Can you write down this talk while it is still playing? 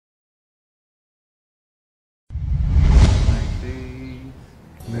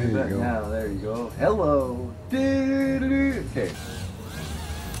you go. Now, there you go. Hello. Okay.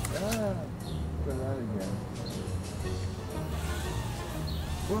 Ah, try that again.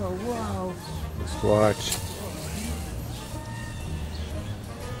 Whoa, wow. Let's watch.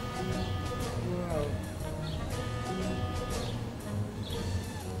 Wow.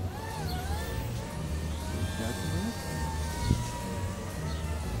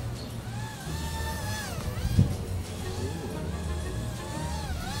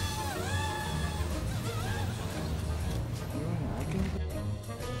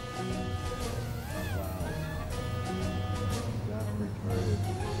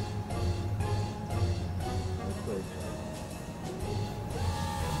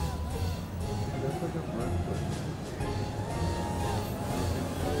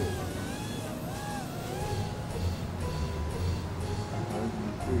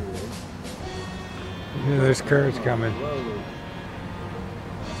 Yeah, there's cars coming.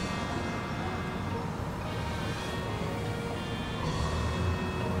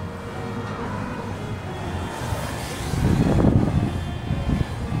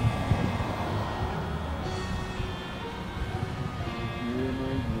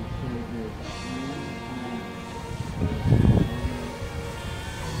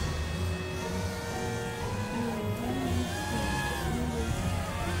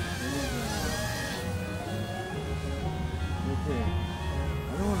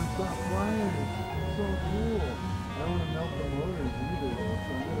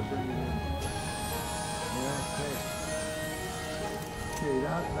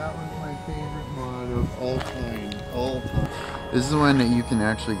 That was my favorite mod of all time. This is one that you can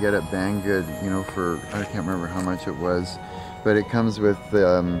actually get at Banggood, you know, for, I can't remember how much it was, but it comes with,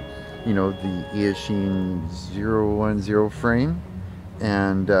 you know, the Eachine 010 frame,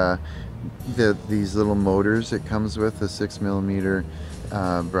 and these little motors it comes with, the 6mm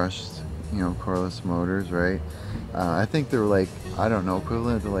brushed, you know, cordless motors, right? I think they're like, I don't know,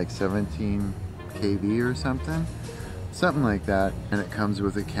 equivalent to like 17 kV or something like that. And it comes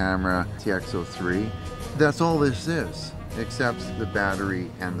with a camera, TX03. That's all this is, except the battery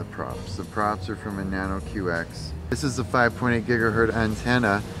and the props. The props are from a Nano QX. This is the 5.8 gigahertz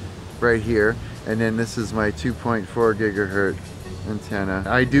antenna right here, and then this is my 2.4 gigahertz antenna.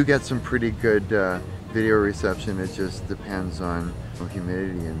 I do get some pretty good video reception. It just depends on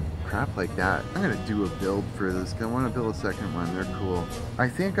humidity and crap like that. I'm gonna do a build for this. I want to build a second one. They're cool. I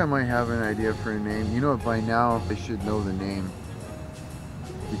think I might have an idea for a name. You know, by now I should know the name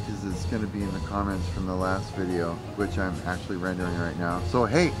because it's going to be in the comments from the last video, which I'm actually rendering right now. So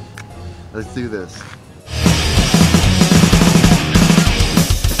hey, let's do this.